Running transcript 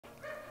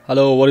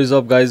Hello, what is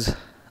up, guys?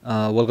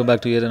 Welcome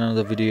back to yet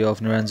another video of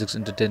Neuranzics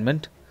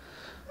Entertainment.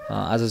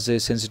 As I say,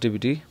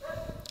 sensitivity,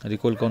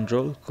 recoil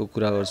control को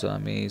कुरा गर्छौं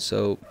हामी.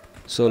 So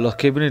ल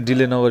केही पनि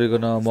डिले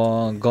नगरिकन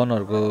म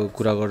गनहरुको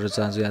कुरा गर्न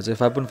चाहन्छु. यहाँ चाहिँ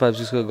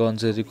 5.56 को गन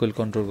चाहिँ रिकोइल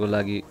कन्ट्रोलको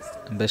लागि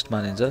बेस्ट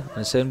मानिन्छ.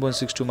 अनि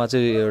 7.62 मा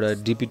चाहिँ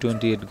एउटा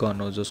DP28 गन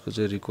हो जसको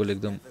चाहिँ रिकोइल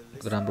एकदम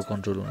राम्रो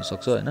कन्ट्रोल हुन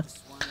सक्छ हैन.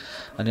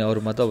 अनि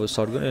अरुमा त अब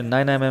सर्ट गन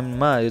 9mm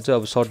मा यो चाहिँ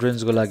अब सर्ट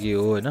रेन्जको लागि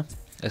हो हैन.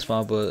 यसमा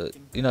अब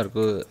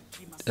इनहरुको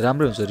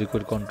राम्रो हुन्छ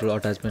रिकोइल कन्ट्रोल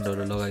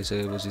अट्याचमेन्टहरु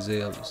लगाइसकेपछि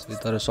चाहिँ अब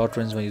तर सर्ट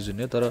रेन्जमा युज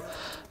हुने तर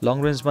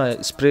लङ रेन्जमा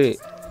स्प्रे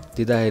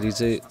दिँदाखेरि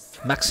चाहिँ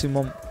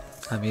म्याक्सिमम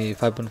हामी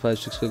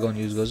 5.56 को गन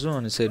युज गर्छौं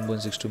अनि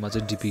 7.62 मा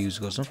चाहिँ डीपी युज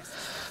गर्छौं.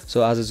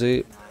 सो आज चाहिँ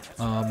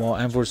म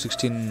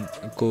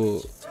M416 को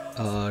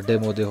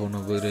डेमो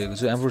देखाउन गइरहेको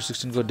छु.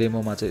 M416 को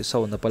डेमोमा चाहिँ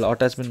सबभन्दा पहिला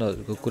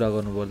अट्याचमेन्टहरुको कुरा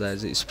गर्नु पर्दा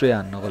चाहिँ स्प्रे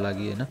हान्नको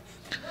लागि हैन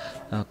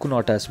कुन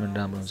अट्याचमेन्ट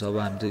राम्रो हुन्छ. अब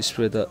हामी चाहिँ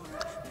स्प्रे त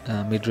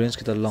मिड रेन्ज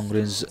कि त लङ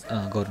रेन्ज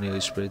गर्ने हो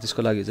स्प्रे.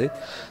 त्यसको लागि चाहिँ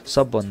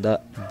सबभन्दा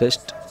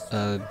बेस्ट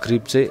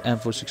ग्रिप चाहिँ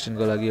M416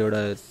 को लागि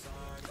एउटा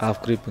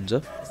हाफ ग्रिप हुन्छ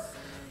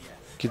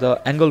कि त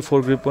एंगल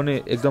 4 ग्रिप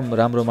पनि एकदम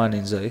राम्रो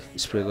मानिन्छ है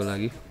स्प्रेको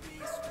लागि.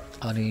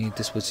 अनि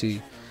त्यसपछि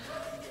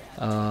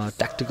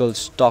ट्याक्टिकल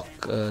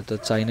स्टक त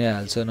चाहि नै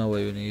हाल्छ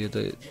नभए भने यो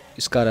त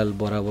स्कारल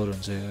बराबर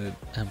हुन्छ यो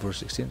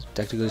M416.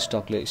 ट्याक्टिकल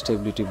स्टकले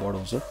स्टेबिलिटी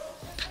बढाउँछ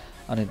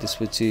अनि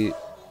त्यसपछि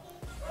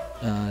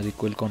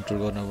रिकोइल कन्ट्रोल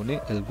गर्न पनि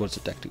हेल्प गर्छ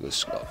ट्याक्टिकल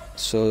स्टक.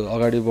 सो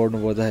अगाडि बढ्नु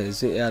पर्दाखेरि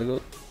चाहिँ यारको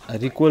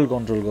रिकोइल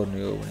कन्ट्रोल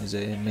गर्ने हो भने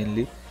चाहिँ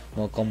मेनली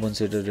म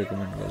कम्पनसेटर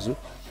रेकमेन्ड गर्छु.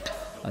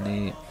 अनि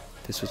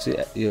त्यसपछि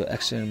यो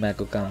एक्सटेन्ड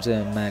म्यागको काम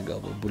चाहिँ म्याग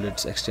अब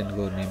बुलेट्स एक्सटेन्ड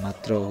गर्ने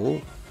मात्र हो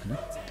हैन.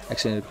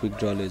 एक्सटेन्ड क्विक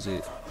ड्रले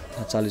चाहिँ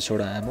 40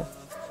 वटा एमो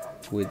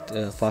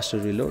विथ फास्टर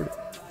रिलोड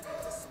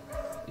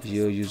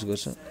यो युज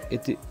गर्छौं.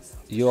 यति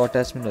यो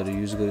अट्याचमेन्टहरु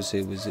युज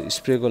गरिसकेपछि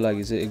स्प्रेको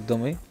लागि चाहिँ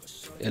एकदमै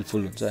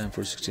हेल्पफुल हुन्छ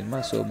M416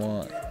 मा. सो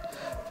म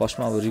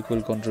फर्स्टमा अब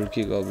रिकोइल कन्ट्रोल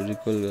के अब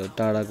रिकोइल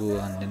टाडाको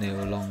हान्ने नै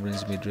हो लङ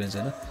रेन्ज मिड रेन्ज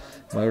हैन.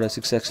 म एउटा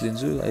 6x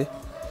लिन्छु है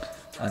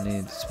अनि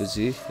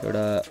त्यसपछि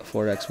एउटा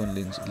 4x पनि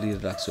लिएर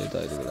राख्छु है त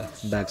अहिले बेला.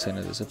 ब्याग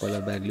छैन त्यसै पहिला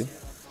ब्याग लिऊ.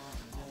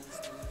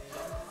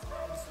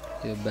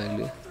 यो ब्याग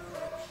लिऊ.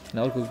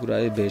 अनि अर्को कुरा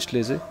है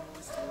भेस्टले चाहिँ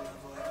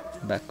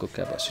ब्यागको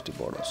क्यापासिटी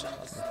बढाउँछ.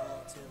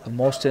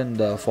 मोस्ट एन्ड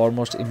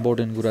फरमोस्ट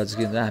इम्पोर्टेन्ट कुरा चाहिँ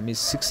के हुन्छ हामी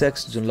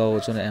 6x जुन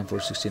लगाउँछौँ नि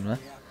M416 मा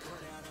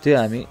त्यो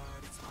हामी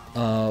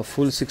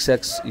फुल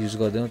 6x युज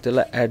गर्दैनौं.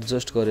 त्यसलाई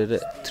एडजस्ट गरेर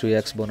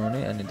 3x बनाउने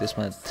अनि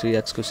त्यसमा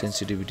 3x को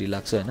सेन्सिटिभिटी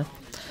लाग्छ हैन.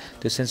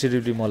 त्यो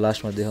सेन्सिटिभिटी म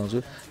लास्टमा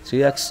देखाउँछु.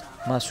 3x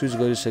मा स्विच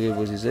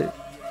गरिसकेपछि चाहिँ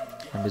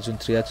हामीले जुन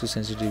 3x को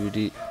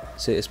सेन्सिटिभिटी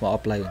चाहिँ यसमा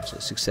अप्लाई हुन्छ.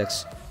 6x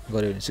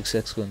गर्यो भने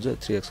 6x को हुन्छ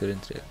 3x गर्यो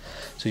भने 3x.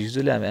 सो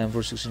युजुअली हामी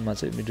M416 मा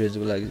चाहिँ मिड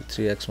रेन्जको लागि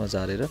 3x मा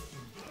झारेर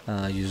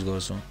युज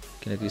गर्छौं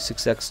किनकि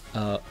 6x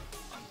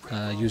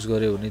युज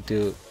गर्यो भने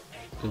त्यो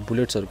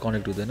बुलेट्सहरु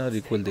कनेक्ट हुँदैन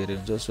रिकोइल धेरै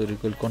हुन्छ. सो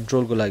रिकोइल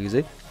कन्ट्रोलको लागि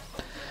चाहिँ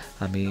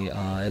हामी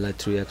यसलाई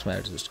 3x मा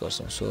एडजस्ट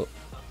गर्छौं. सो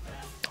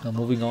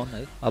मुभिङ अन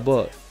है. अब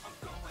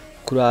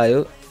कुरा आयो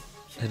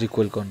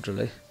रिकोइल कन्ट्रोल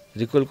है.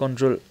 रिकोइल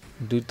कन्ट्रोल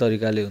दुई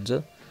तरिकाले हुन्छ.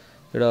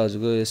 एउटा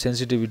हजुरको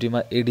सेन्सिटिभिटीमा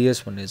ADS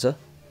भन्ने छ.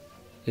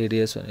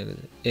 ADS भनेको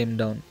एम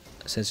डाउन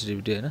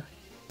सेन्सिटिभिटी हैन.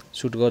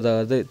 शूट गर्दा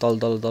गर्दै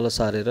तल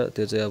सारेर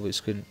त्यो चाहिँ अब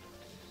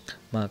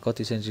स्क्रिनमा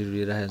कति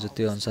सेन्सिटिभिटी राखेको हुन्छ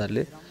त्यो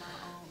अनुसारले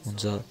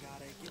हुन्छ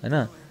हैन.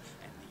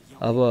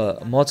 अब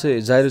म चाहिँ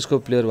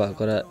जाइरोस्कोप प्लेयर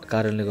भएको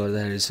कारणले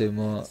गर्दाखेरि चाहिँ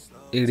म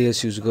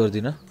ADS युज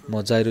गर्दिन.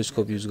 म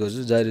जाइरोस्कोप युज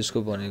गर्छु.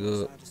 जाइरोस्कोप भनेको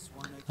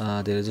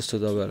धेरै जस्तो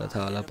तपाईहरुलाई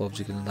थाहा होला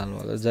Pubg खेल्न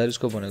थाल्नु भएको.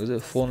 जाइरोस्कोप भनेको चाहिँ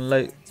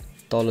फोनलाई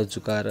तल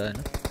झुकाएर हैन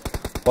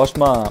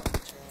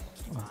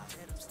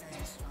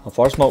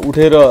फर्स्टमा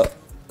उठेर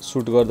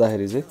शूट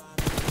गर्दाखेरि चाहिँ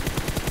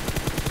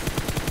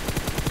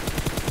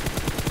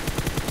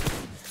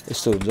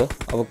यस्तो हुन्छ.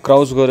 अब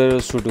क्राउच गरेर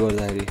शूट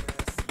गर्दाखेरि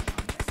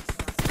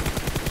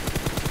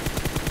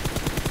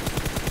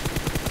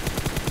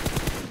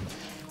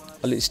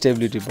अलि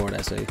स्टेबिलिटी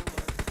बढाछ है.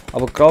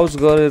 अब क्राउच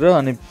गरेर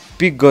अनि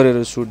पिक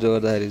गरेर शूट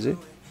गर्दाखेरि चाहिँ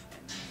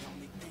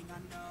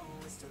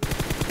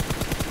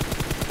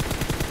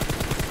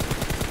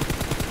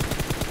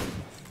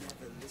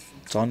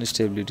झन्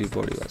स्टेबिलिटी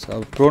बढी भएको छ.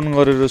 अब प्रोन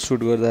गरेर शूट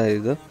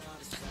गर्दाखेरि त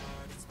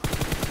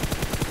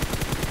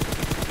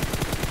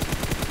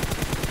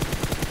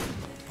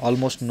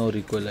अलमोस्ट नो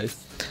रिकोइल है.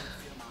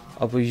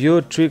 अब यो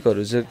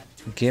ट्रिकहरु चाहिँ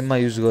गेममा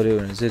युज गर्यो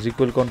भने चाहिँ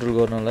रिकोइल कन्ट्रोल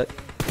गर्नलाई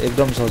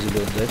एकदम सजिलो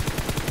हुन्छ है.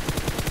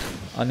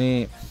 अनि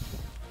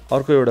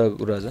अर्को एउटा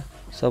कुरा छ.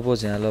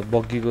 सपोज यहाँलाई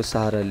बग्गीको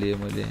सहारा लिए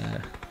मैले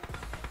यहाँ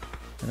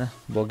हैन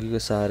बग्गीको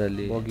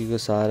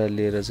सहारा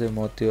लिएर चाहिँ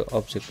म त्यो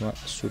अब्जेक्टमा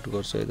शूट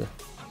गर्छु है त.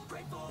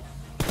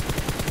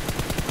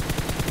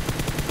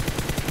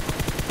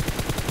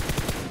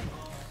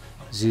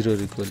 जीरो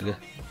रिकोइल के.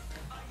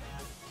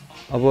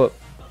 अब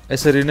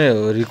यसरी नै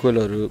हो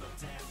रिकोइलहरु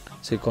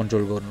चाहिँ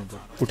कन्ट्रोल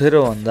गर्नुपर्छ. उठेर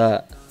भन्दा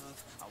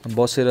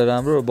बसेर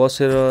राम्रो.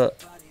 बसेर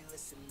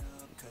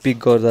पिक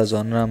गर्दा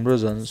झन् राम्रो.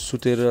 झन्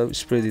सुतेर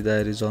स्प्रे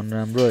दिँदाखेरि झन्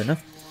राम्रो हैन.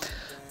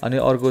 अनि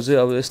अर्को चाहिँ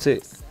अब यस्तै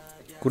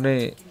कुनै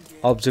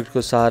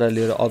अब्जेक्टको सहारा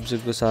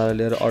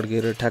लिएर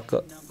अड्केर ठ्याक्क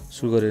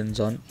सुरु गरेर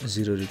झन्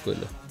 0 रिकोइल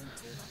हो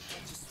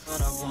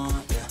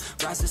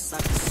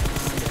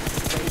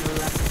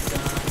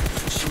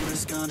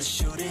Shooters gonna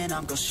shoot and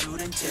I'm gonna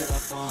shoot until I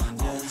fall.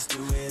 Always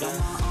do it on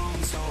my own,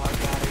 so I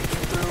gotta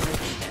get through it.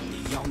 And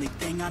the only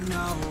thing I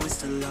know is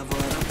to love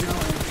what I'm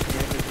doing.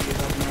 Never give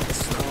up, never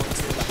slow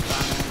till I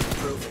finally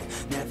prove it.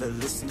 Never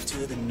listen to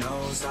the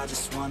no's, I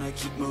just wanna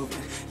keep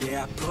moving.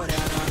 Yeah, I put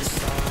out on the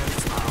start,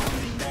 it's my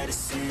only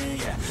medicine.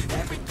 Yeah,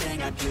 everything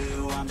I do,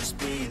 I'm just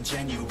being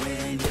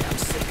genuine. Yeah, I'm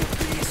sick of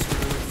being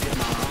screwed, feel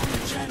my own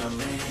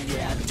adrenaline.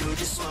 Yeah, I do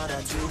just what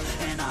I do,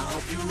 and I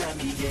hope you let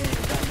me in,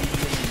 yeah.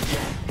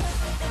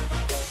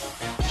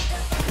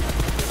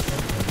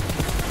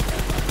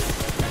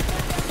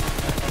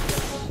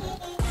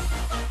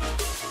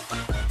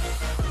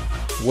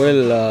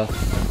 Well,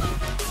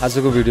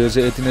 आजको video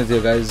चाहिँ यति नै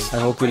थियो guys. I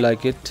hope you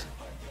like it.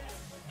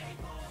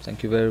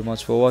 Thank you very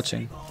much for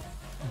watching.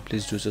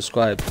 Please do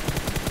subscribe.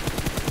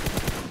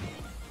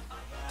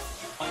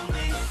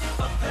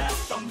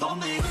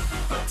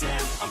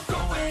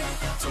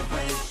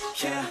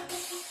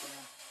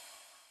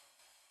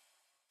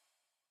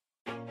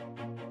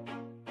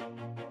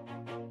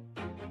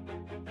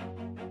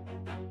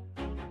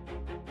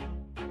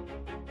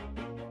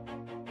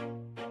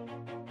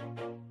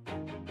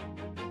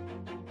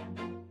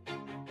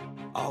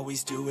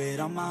 Always do it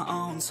on my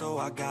own, so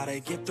I gotta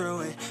get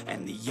through it.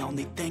 And the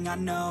only thing I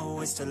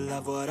know is to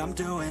love what I'm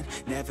doing.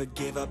 Never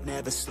give up,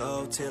 never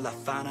slow till I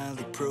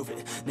finally prove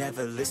it.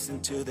 Never listen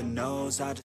to the no's, I just